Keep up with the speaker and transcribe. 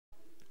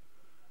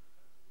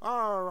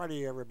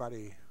Alrighty,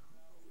 everybody.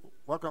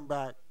 Welcome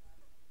back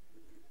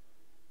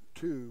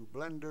to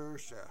Blender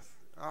Seth.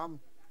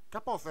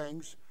 Couple of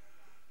things.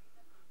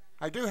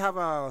 I do have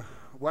a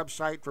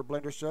website for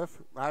Blender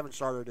Seth. I haven't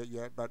started it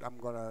yet, but I'm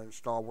going to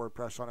install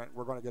WordPress on it.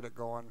 We're going to get it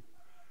going.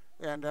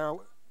 And I'm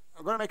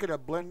going to make it a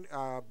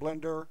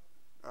Blender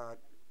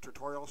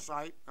tutorial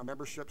site, a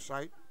membership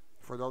site,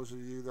 for those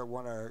of you that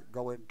want to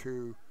go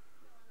into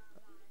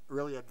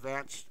really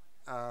advanced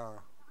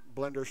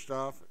Blender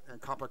stuff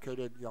and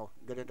complicated,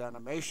 get into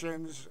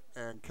animations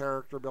and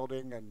character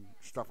building and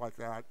stuff like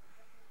that.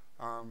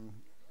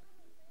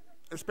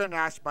 It's been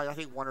asked by I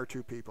think one or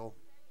two people,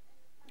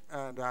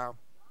 and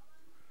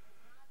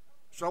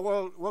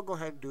so we'll go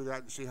ahead and do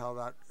that and see how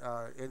that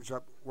ends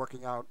up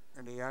working out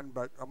in the end.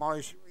 But I'm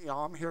always,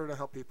 I'm here to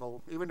help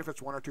people, even if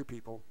it's one or two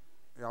people,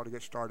 to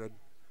get started.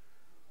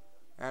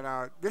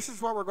 And this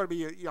is what we're going to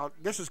be,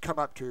 this has come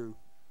up to,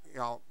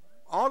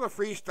 all the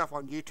free stuff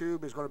on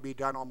YouTube is going to be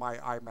done on my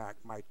iMac,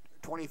 my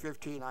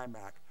 2015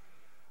 iMac.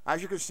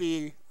 As you can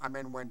see, I'm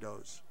in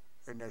Windows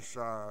in this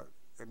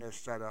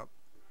setup.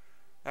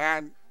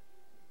 And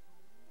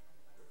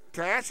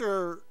to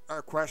answer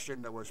a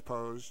question that was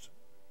posed,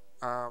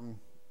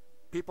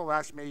 people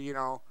ask me,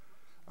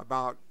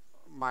 about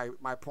my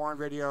porn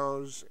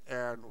videos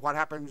and what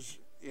happens,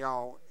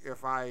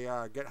 if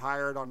I get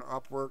hired on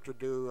Upwork to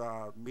do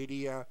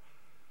media,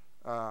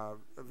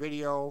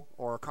 video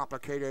or a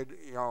complicated,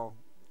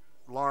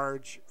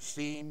 large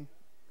scene,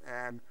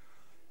 and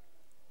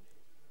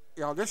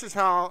this is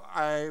how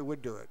I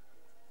would do it,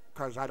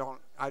 because I don't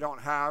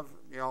have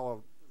a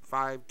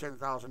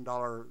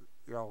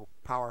 $5,000-$10,000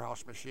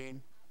 powerhouse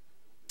machine,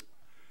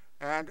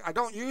 and I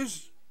don't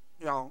use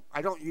I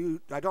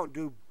don't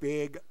do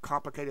big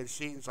complicated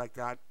scenes like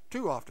that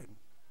too often.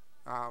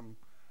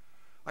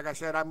 Like I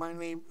said, I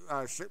mainly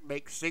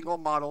make single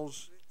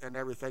models and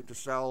everything to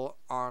sell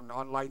on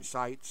online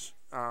sites,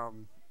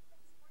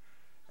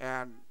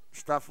 and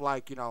stuff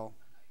like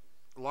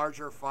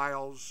larger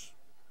files,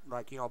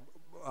 like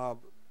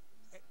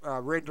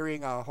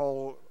rendering a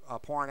whole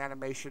porn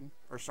animation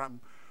or something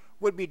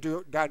would be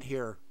done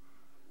here.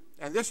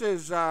 And this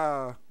is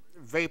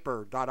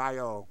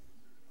vapor.io,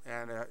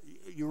 and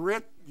you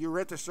rent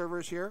the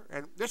servers here,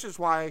 and this is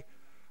why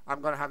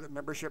I'm going to have the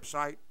membership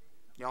site,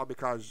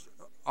 because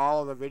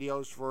all the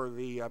videos for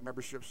the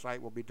membership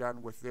site will be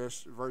done with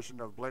this version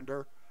of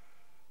Blender,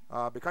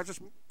 because it's,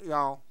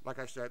 like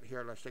I said,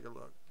 here, let's take a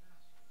look.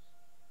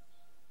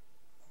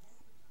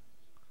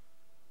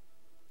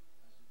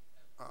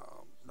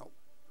 No,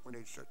 we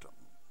need to set them.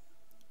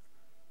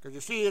 Because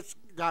you see it's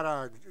got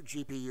a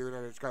GPU,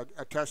 and it's got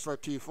a Tesla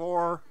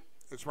T4.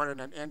 It's running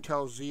an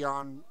Intel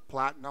Xeon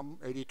Platinum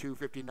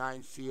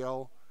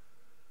 8259CL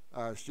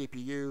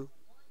CPU.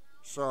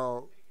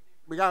 So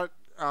we got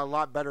a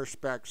lot better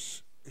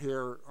specs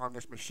here on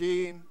this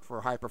machine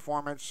for high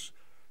performance.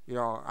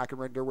 I can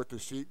render with the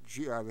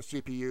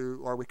CPU,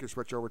 or we can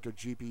switch over to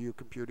GPU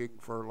computing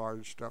for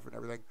large stuff and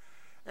everything.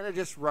 And it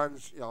just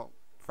runs,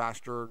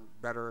 faster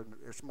and better, and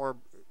it's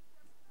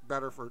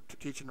better for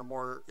teaching the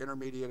more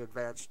intermediate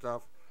advanced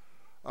stuff.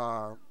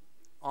 On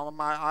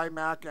my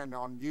iMac and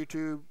on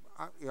YouTube,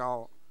 I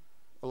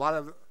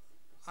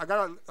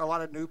got a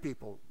lot of new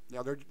people.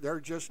 They're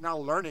just now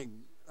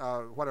learning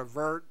what a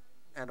vert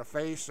and a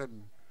face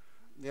and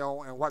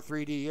and what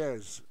 3D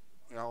is,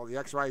 the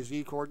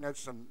XYZ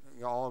coordinates and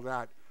all of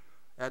that,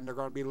 and they're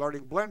going to be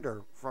learning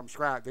Blender from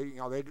scratch.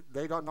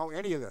 They don't know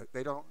any of it.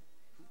 They don't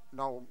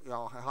know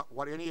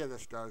what any of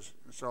this does.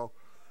 So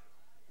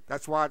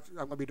that's what I'm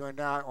going to be doing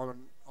now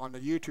on the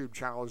YouTube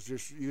channel, is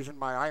just using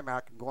my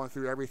iMac and going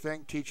through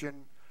everything,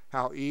 teaching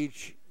how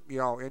each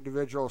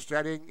individual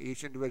setting,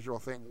 each individual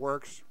thing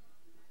works.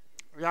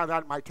 Yeah,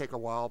 that might take a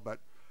while, but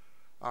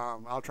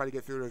I'll try to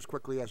get through it as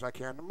quickly as I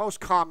can. The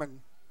most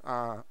common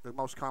and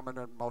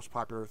most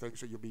popular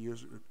things that you'll be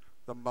using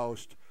the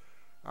most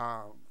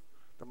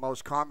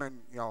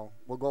common,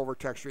 we'll go over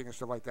texturing and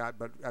stuff like that.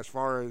 But as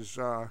far as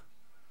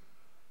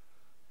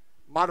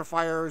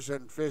modifiers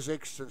and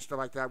physics and stuff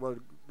like that, we'll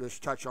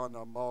just touch on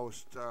the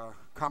most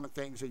common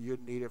things that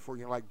you'd need it for,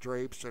 like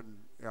drapes and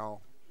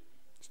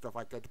stuff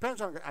like that.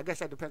 I guess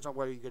that depends on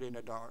whether you get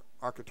into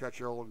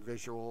architectural and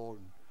visual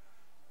and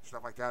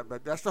stuff like that.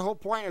 But that's the whole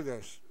point of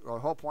this. The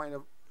whole point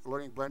of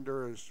learning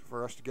Blender is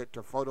for us to get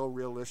to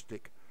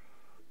photorealistic,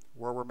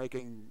 where we're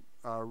making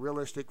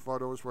realistic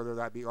photos, whether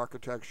that be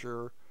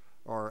architecture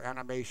or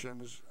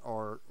animations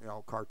or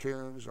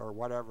cartoons or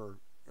whatever,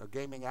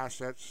 gaming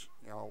assets,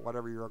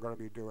 whatever you're going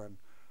to be doing.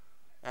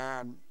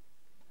 And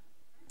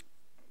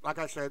like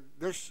I said,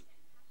 this,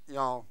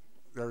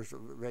 there's a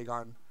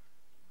Vagon.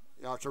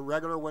 It's a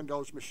regular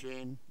Windows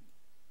machine,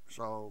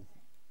 so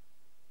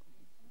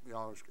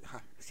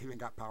it's even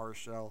got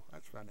PowerShell.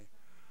 That's funny.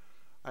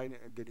 I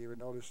didn't even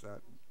notice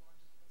that.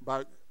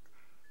 But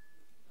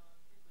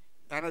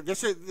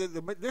this is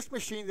this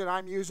machine that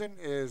I'm using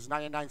is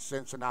 99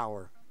 cents an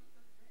hour,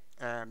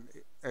 and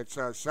it's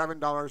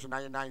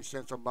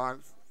 $7.99 a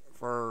month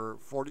for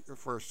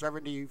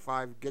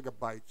 75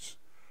 gigabytes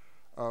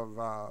of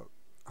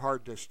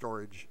hard disk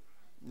storage.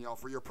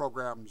 for your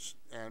programs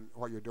and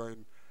what you're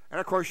doing. And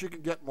of course, you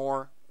can get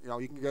more.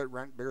 You can get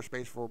bigger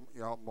space for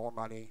more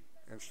money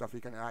and stuff.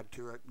 You can add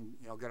to it and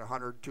get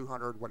 100,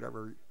 200,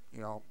 whatever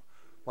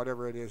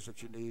whatever it is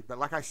that you need. But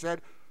like I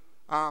said,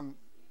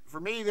 for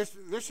me, this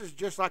is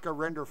just like a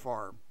render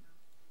farm.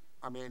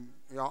 I mean,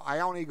 I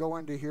only go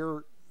into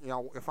here,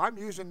 if I'm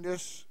using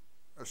this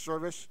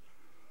service,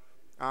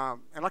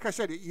 and like I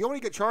said, you only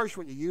get charged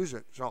when you use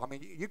it. So I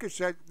mean,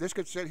 this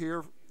could sit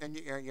here and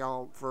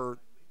for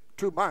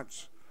 2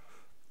 months,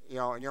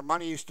 and your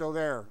money is still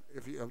there.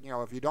 If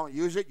you don't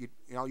use it, you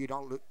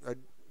don't.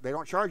 They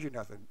don't charge you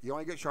nothing. You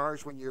only get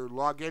charged when you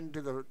log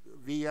into the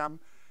VM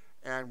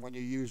and when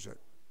you use it,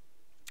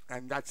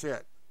 and that's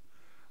it.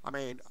 I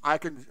mean, I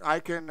can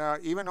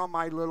even on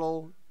my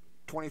little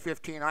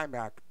 2015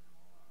 iMac,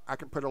 I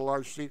can put a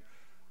large seat.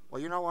 Well,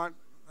 you know what?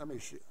 Let me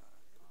see.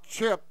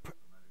 Chip,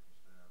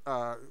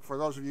 for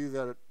those of you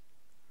that,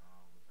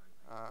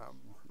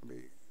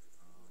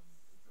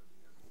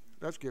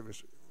 let's give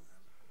us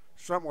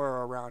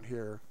somewhere around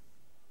here.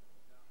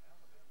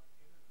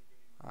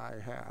 I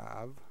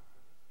have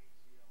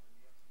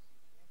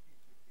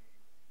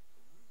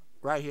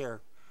right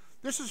here.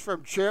 This is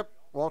from Chip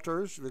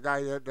Walters, the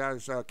guy that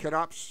does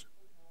KitOps.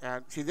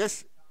 And see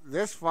this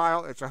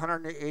file, it's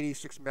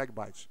 186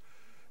 megabytes.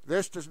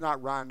 This does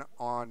not run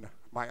on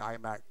my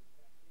iMac.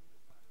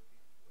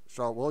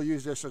 So we'll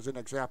use this as an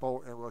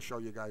example, and we'll show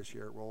you guys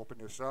here. We'll open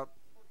this up.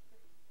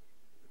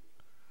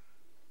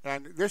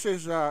 And this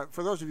is,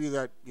 for those of you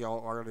that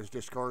are on his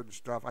Discord and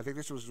stuff, I think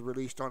this was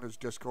released on his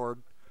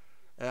Discord.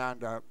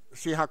 And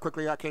see how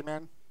quickly that came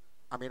in?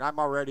 I mean, I'm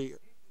already,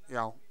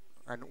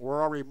 and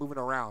we're already moving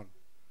around.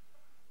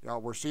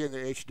 We're seeing the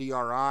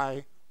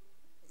HDRI.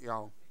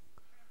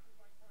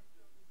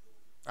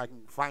 I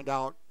can find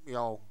out,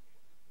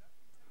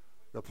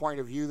 the point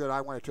of view that I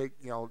want to take,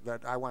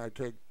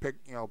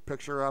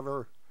 picture of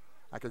her.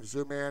 I can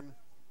zoom in.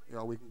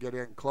 We can get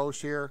in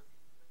close here.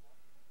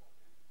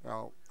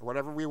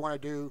 Whatever we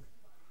want to do.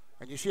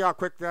 And you see how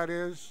quick that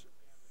is?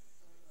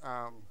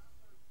 Oh,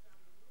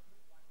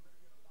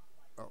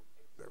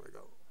 there we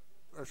go.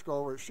 Let's go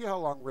over. See how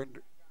long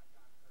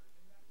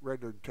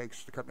render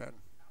takes to come in.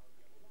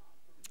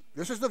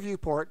 This is the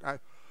viewport. I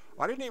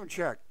didn't even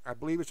check. I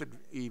believe it's an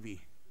Eevee.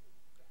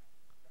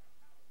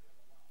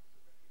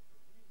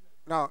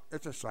 No,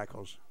 it's in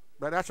cycles,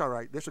 but that's all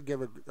right. This will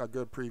give a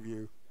good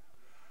preview.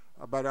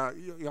 But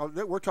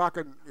we're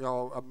talking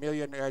a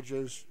million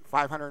edges,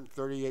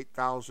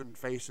 538,000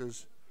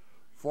 faces,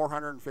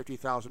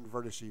 450,000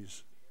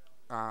 vertices,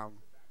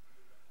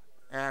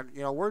 and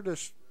we're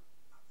just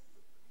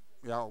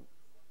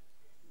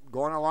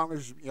going along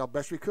as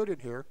best we could in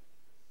here.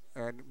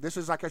 And this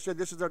is, like I said,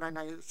 this is their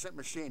 99-cent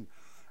machine.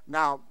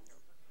 Now,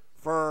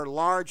 for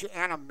large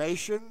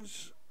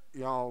animations,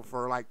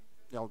 for like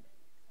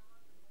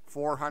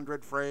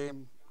 400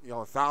 frame,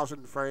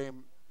 1,000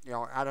 frame,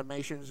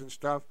 animations and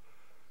stuff,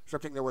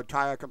 something that would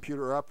tie a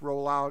computer up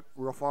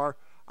real far.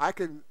 I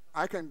can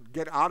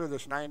get out of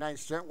this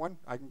 99-cent one.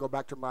 I can go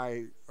back to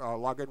my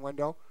login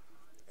window,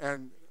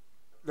 and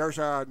there's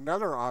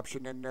another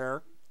option in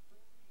there.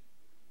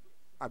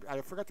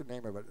 I forgot the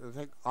name of it. I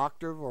think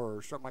Octave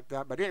or something like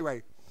that. But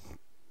anyway,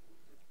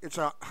 it's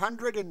a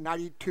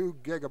 192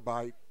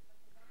 gigabyte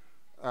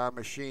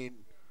machine.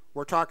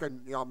 We're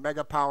talking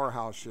mega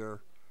powerhouse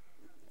here.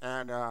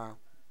 And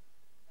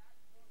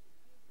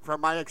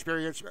from my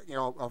experience,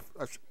 a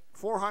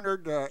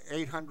 400 to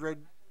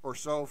 800 or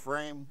so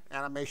frame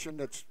animation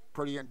that's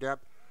pretty in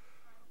depth.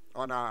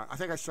 I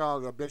think I saw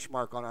the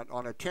benchmark on a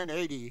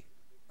 1080.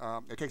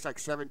 It takes like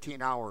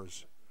 17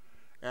 hours.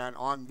 And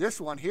on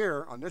this one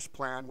here, on this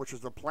plan, which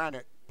is the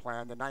Planet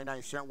plan, the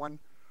 99-cent one,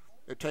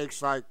 it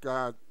takes like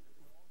I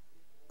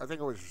think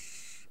it was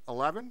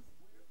 11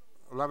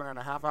 and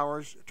a half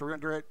hours to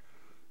render it.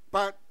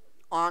 But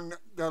on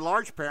the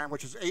large pan,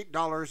 which is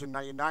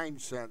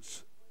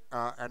 $8.99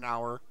 an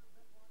hour,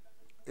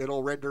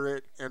 it'll render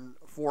it in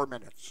 4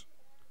 minutes.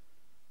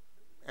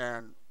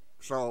 And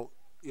so,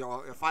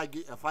 if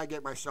I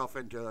get myself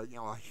into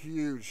a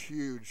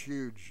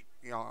huge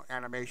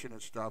animation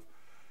and stuff,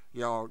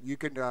 you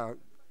can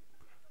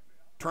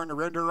turn the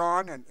render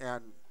on and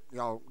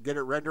get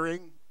it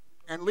rendering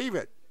and leave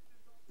it.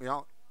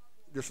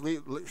 Just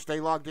stay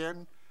logged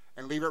in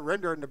and leave it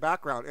render in the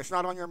background. It's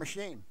not on your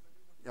machine.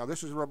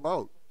 This is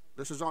remote.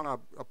 This is on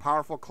a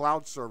powerful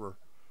cloud server.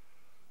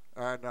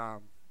 And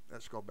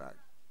let's go back.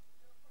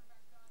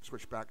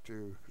 Switch back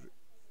to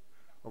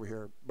over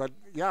here. But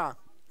yeah,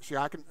 see,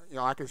 I can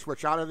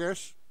switch out of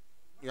this.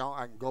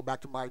 I can go back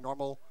to my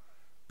normal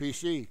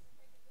PC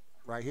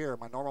right here,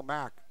 my normal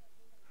Mac.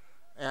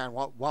 And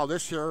while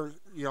this here,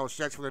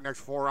 sets for the next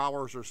 4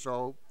 hours or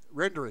so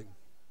rendering.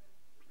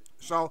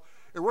 So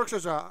it works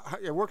as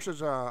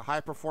a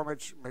high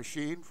performance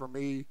machine for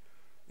me,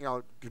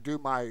 to do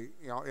my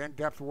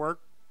in-depth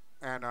work,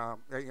 and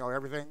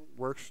everything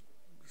works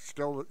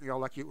still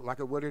like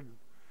it would in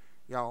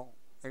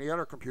any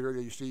other computer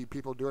that you see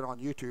people doing on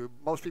YouTube.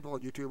 Most people on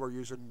YouTube are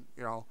using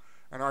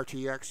an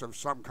RTX of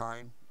some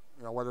kind,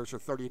 whether it's a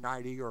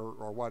 3090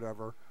 or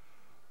whatever.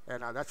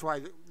 And that's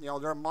why,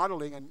 they're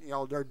modeling and,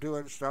 they're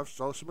doing stuff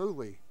so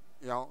smoothly.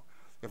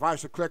 If I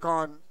was to click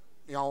on,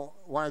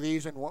 one of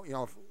these and, want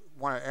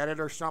to edit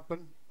or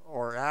something,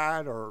 or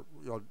add, or,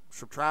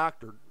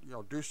 subtract, or,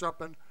 do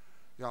something,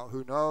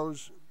 who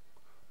knows,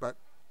 but,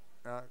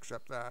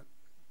 except that.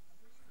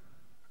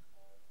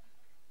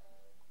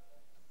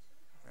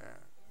 Yeah.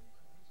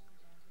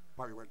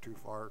 Probably went too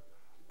far.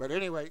 But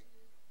anyway,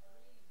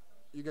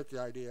 you get the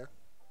idea.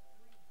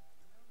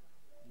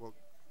 We'll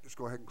just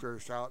go ahead and clear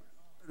this out.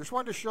 I just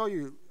wanted to show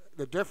you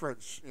the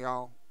difference.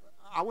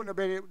 I wouldn't have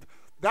been able,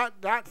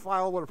 that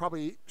file would have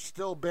probably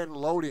still been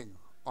loading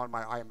on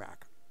my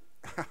iMac.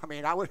 I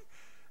mean, I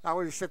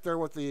would sit there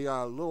with the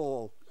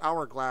little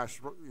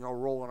hourglass,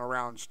 rolling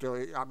around still.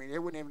 I mean,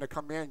 it wouldn't even have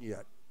come in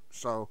yet.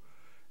 So,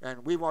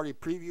 and we've already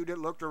previewed it,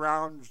 looked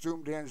around,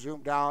 zoomed in,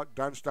 zoomed out,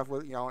 done stuff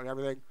with, and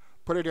everything.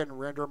 Put it in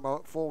render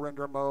mode, full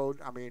render mode.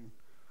 I mean,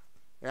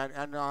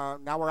 and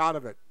now we're out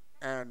of it.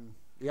 And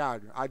yeah,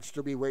 I'd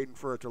still be waiting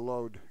for it to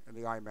load in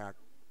the iMac.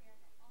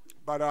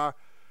 But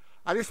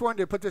I just wanted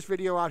to put this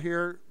video out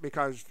here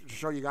because to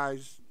show you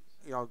guys,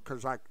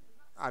 because like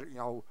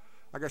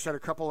I said, a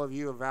couple of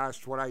you have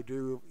asked what I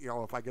do,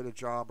 if I get a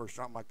job or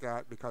something like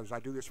that, because I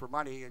do this for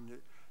money, and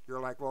you're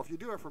like, well, if you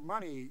do it for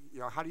money,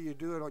 how do you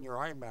do it on your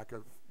iMac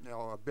if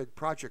a big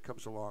project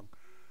comes along?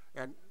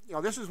 And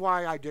this is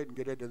why I didn't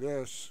get into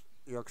this,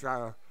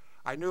 because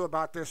I knew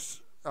about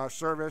this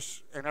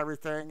service and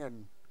everything,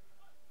 and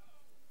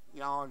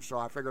and so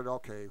I figured,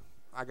 okay,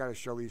 I got to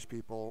show these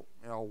people,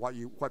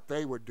 what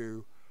they would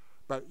do.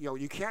 But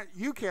you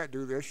can't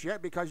do this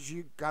yet because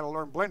you got to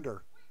learn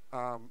Blender.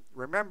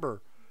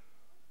 Remember,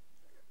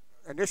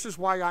 and this is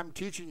why I'm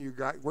teaching you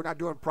guys. We're not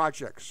doing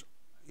projects.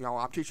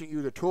 I'm teaching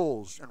you the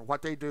tools and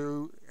what they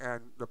do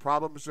and the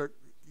problems that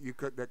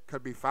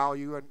could befall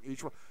you in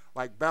each one.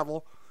 Like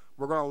bevel,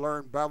 we're going to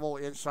learn bevel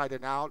inside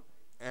and out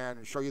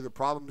and show you the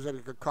problems that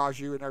it could cause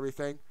you and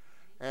everything.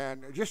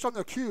 And just on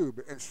the cube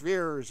and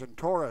spheres and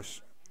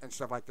torus and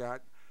stuff like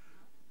that.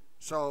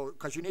 So,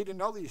 because you need to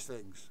know these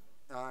things.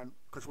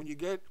 Because when you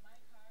get,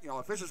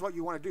 if this is what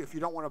you want to do, if you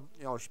don't want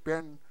to,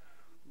 spend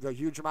the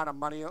huge amount of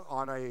money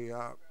on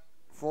a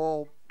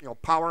full,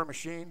 power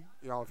machine,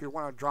 if you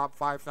want to drop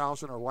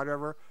 5,000 or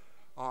whatever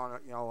on,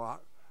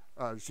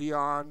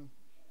 Xeon,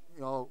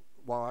 well,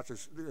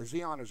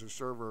 Xeon is a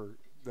server.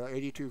 The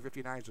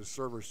 8259 is a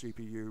server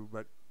CPU,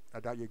 but I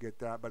doubt you get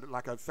that. But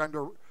like a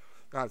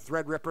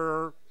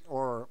Threadripper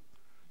or,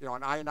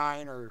 an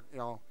i9 or,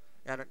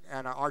 and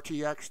an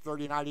RTX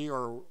 3090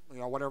 or,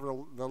 whatever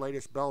the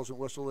latest bells and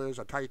whistle is,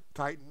 a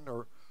Titan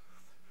or,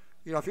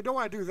 if you don't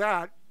want to do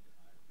that,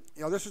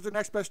 this is the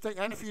next best thing.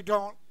 And if you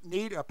don't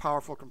need a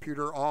powerful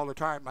computer all the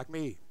time, like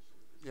me,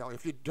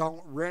 if you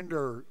don't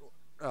render,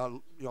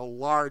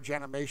 large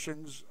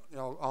animations,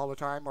 all the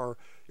time, or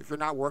if you're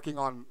not working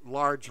on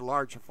large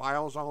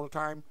files all the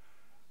time,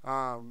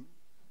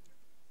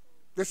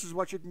 this is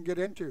what you can get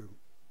into.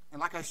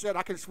 And like I said,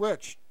 I can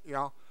switch.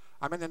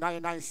 I'm in the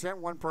 99-cent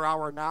 1 per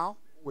hour now,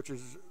 which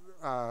is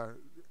the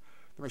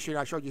machine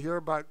I showed you here.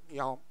 But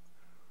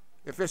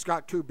if this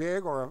got too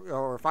big,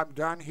 or if I'm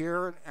done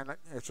here and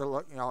it's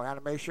a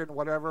animation,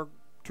 whatever,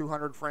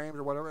 200 frames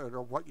or whatever,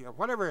 or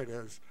whatever it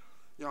is,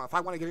 if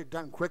I want to get it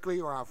done quickly,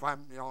 or if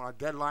I'm on a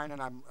deadline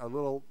and I'm a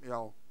little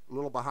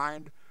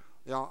behind,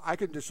 I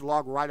can just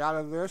log right out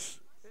of this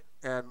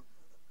and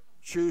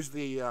choose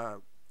the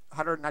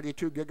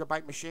 192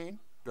 gigabyte machine,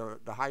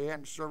 the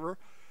high-end server,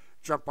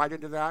 jump right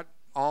into that.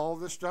 All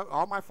this stuff,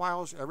 all my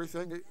files,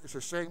 everything is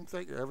the same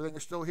thing. Everything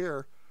is still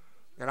here.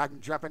 And I can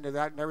jump into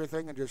that and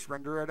everything and just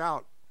render it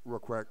out real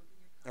quick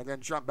and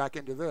then jump back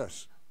into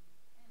this.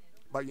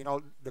 But,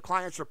 the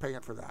clients are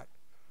paying for that.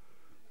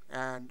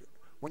 And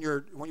when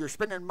you're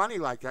spending money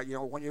like that,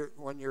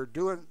 when you're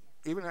doing,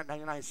 even at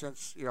 99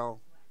 cents,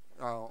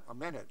 a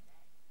minute,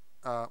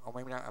 or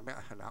maybe not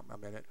a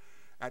minute,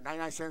 at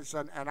 99 cents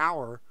an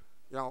hour,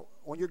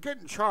 when you're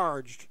getting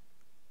charged,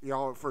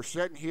 for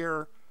sitting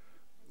here,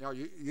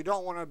 you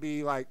don't want to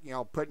be like,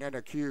 putting in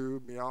a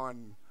cube,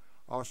 and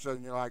all of a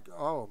sudden you're like,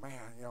 oh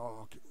man,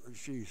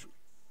 geez,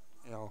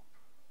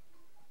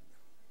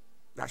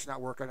 that's not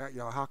working.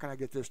 How can I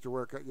get this to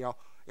work? And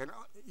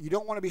you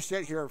don't want to be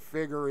sitting here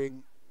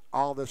figuring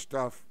all this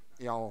stuff,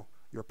 your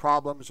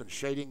problems and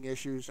shading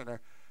issues, and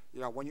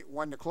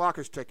when the clock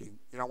is ticking,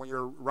 when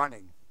you're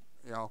running,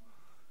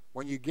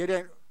 when you get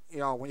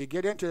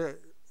into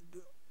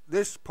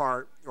this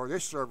part or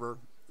this server,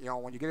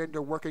 when you get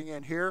into working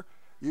in here,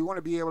 you want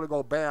to be able to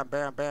go bam,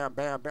 bam, bam,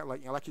 bam, bam,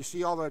 like you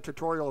see all the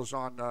tutorials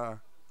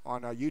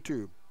on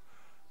YouTube.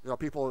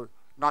 People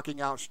knocking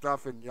out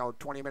stuff in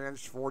 20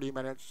 minutes, 40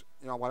 minutes,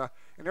 and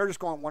they're just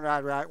going one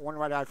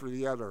right after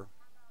the other.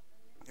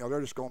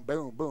 They're just going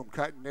boom, boom,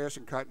 cutting this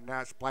and cutting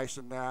that,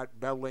 splicing that,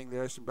 beveling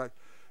this,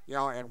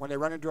 and when they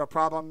run into a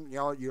problem,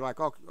 you're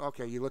like, oh,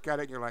 okay, you look at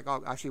it and you're like,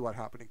 oh, I see what's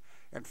happening,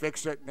 and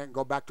fix it, and then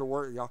go back to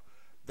work.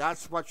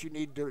 That's what you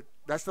need to.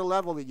 That's the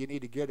level that you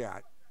need to get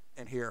at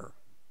in here.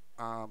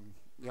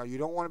 You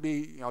don't want to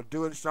be,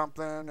 doing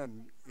something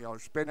and,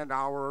 spend an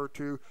hour or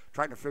two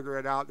trying to figure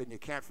it out, then you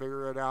can't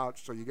figure it out,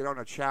 so you get on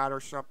a chat or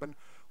something,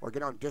 or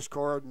get on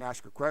Discord and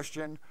ask a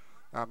question.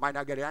 Might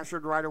not get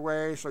answered right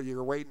away, so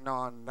you're waiting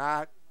on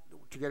that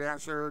to get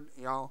answered,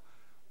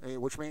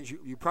 which means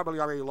you probably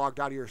already logged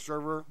out of your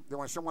server. Then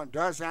when someone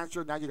does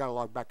answer, now you got to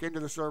log back into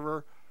the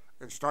server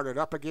and start it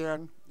up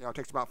again. It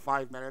takes about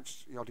 5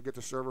 minutes, to get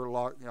the server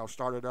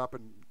started up,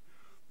 and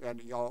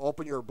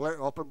open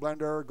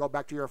Blender, go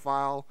back to your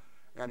file,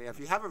 and if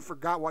you haven't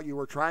forgot what you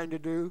were trying to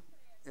do,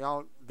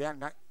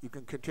 then you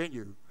can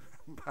continue.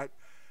 But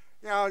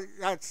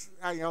that's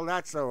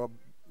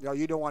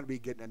you don't want to be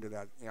getting into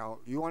that.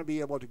 You want to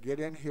be able to get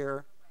in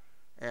here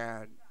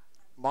and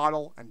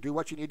model and do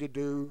what you need to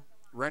do,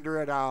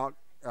 render it out.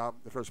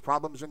 If there's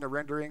problems in the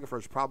rendering, if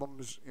there's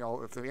problems,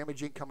 if the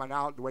imaging coming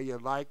out the way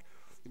you'd like,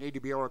 you need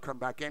to be able to come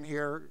back in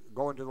here,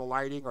 go into the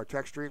lighting or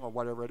texturing or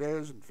whatever it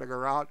is, and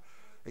figure out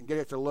and get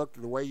it to look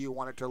the way you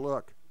want it to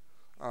look.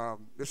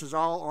 This is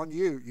all on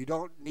you. You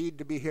don't need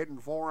to be hitting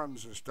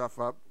forums and stuff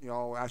up,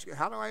 asking,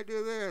 how do I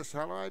do this?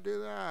 How do I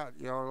do that?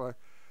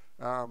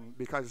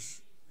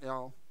 Because,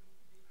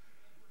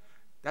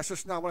 that's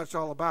just not what it's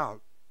all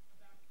about.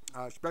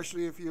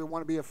 Especially if you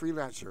want to be a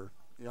freelancer.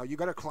 You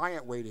got a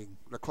client waiting.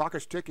 The clock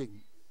is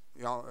ticking.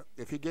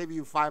 If he gave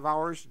you 5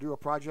 hours to do a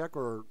project,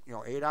 or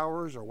 8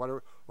 hours or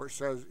whatever, or it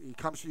says he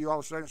comes to you all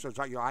of a sudden and says,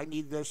 I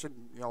need this in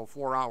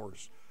 4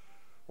 hours,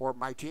 or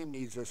my team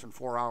needs this in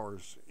 4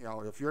 hours.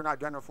 If you're not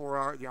done in 4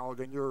 hours,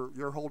 then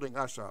you're holding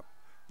us up.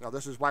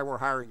 This is why we're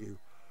hiring you.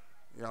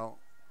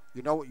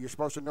 You're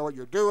supposed to know what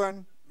you're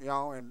doing.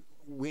 And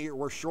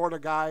we're short a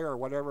guy or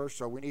whatever,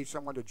 so we need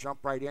someone to jump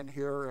right in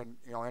here and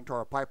into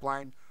our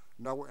pipeline,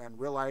 know and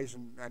realize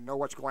and know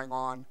what's going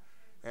on,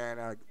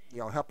 and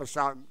help us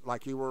out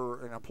like you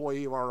were an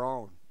employee of our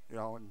own.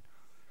 And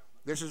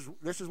this is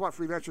what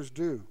freelancers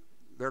do.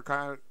 They're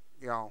kind of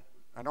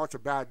I know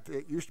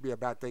it used to be a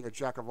bad thing, a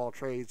jack of all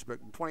trades, but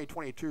in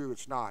 2022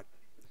 it's not.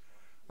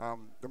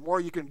 The more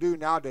you can do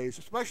nowadays,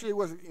 especially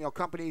with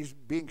companies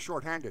being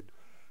shorthanded,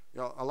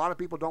 a lot of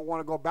people don't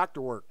want to go back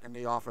to work in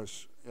the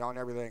office, and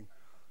everything.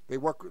 They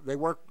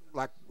work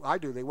like I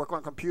do. They work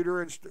on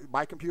computer and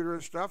my computer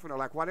and stuff, and they're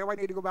like, why do I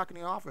need to go back in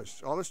the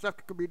office? All this stuff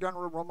can be done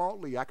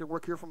remotely. I can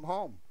work here from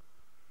home.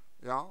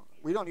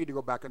 We don't need to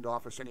go back into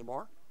office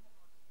anymore.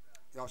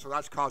 So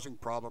that's causing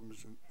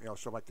problems and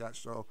stuff like that.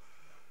 So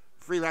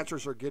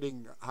freelancers are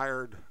getting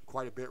hired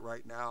quite a bit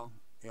right now.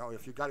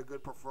 If you got a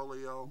good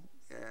portfolio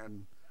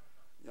and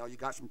you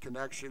got some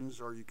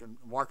connections, or you can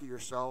market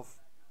yourself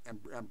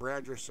and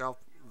brand yourself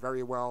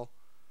very well,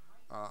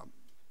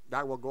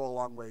 that will go a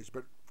long ways.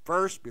 But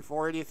first,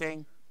 before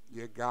anything,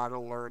 you got to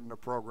learn the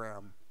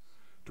program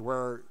to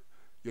where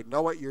you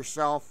know it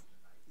yourself.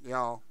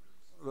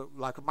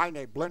 Like my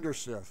name, Blender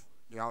Sith.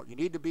 You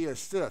need to be a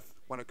Sith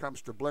when it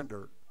comes to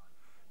Blender.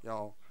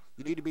 You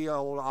need to be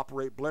able to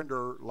operate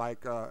Blender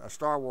like a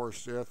Star Wars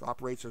Sith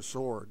operates a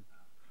sword.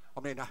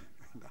 I mean, not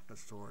a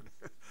sword,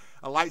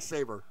 a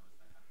lightsaber.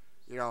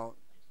 You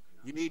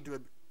need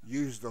to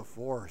use the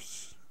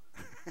Force.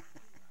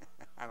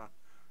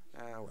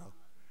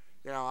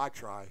 I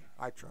try.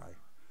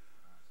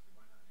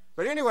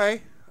 But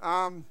anyway,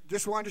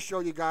 just wanted to show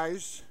you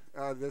guys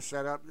this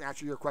setup,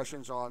 answer your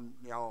questions on,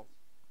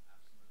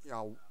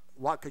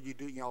 what could you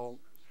do,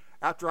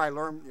 after I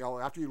learn,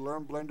 after you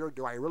learn Blender,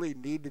 do I really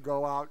need to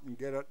go out and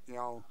get a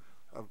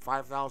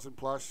 5,000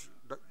 plus,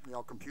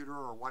 computer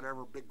or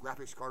whatever, big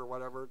graphics card or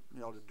whatever,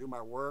 to do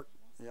my work,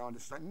 and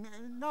just like,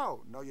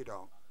 no, you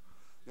don't.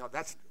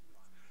 That's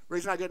the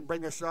reason I didn't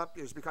bring this up,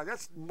 is because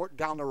that's more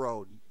down the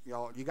road.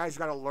 You guys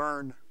got to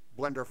learn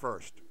Blender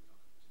first.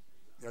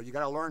 You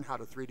got to learn how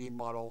to 3D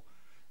model,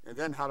 and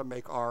then how to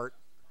make art,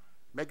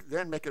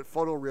 then make it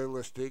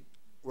photorealistic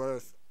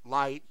with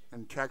light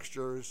and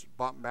textures,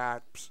 bump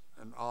maps,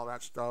 and all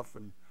that stuff.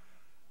 And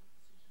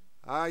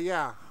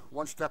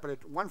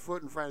one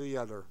foot in front of the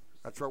other.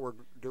 That's what we're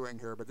doing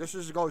here. But this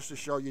goes to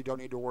show you don't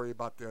need to worry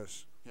about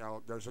this.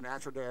 There's an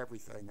answer to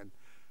everything, and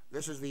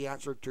this is the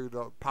answer to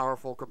the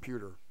powerful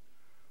computer.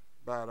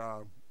 But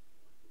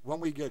when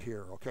we get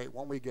here, okay,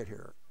 when we get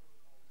here.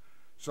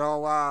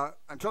 So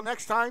until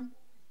next time,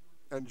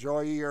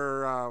 enjoy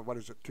your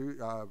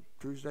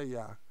Tuesday?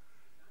 Yeah,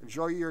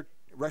 enjoy your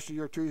rest of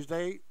your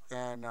Tuesday,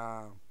 and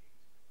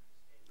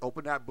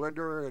open that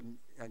Blender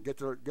and get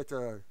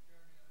to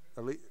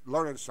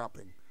learning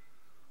something.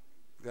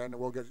 Then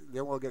we'll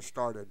get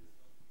started.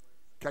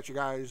 Catch you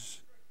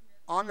guys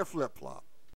on the flip flop.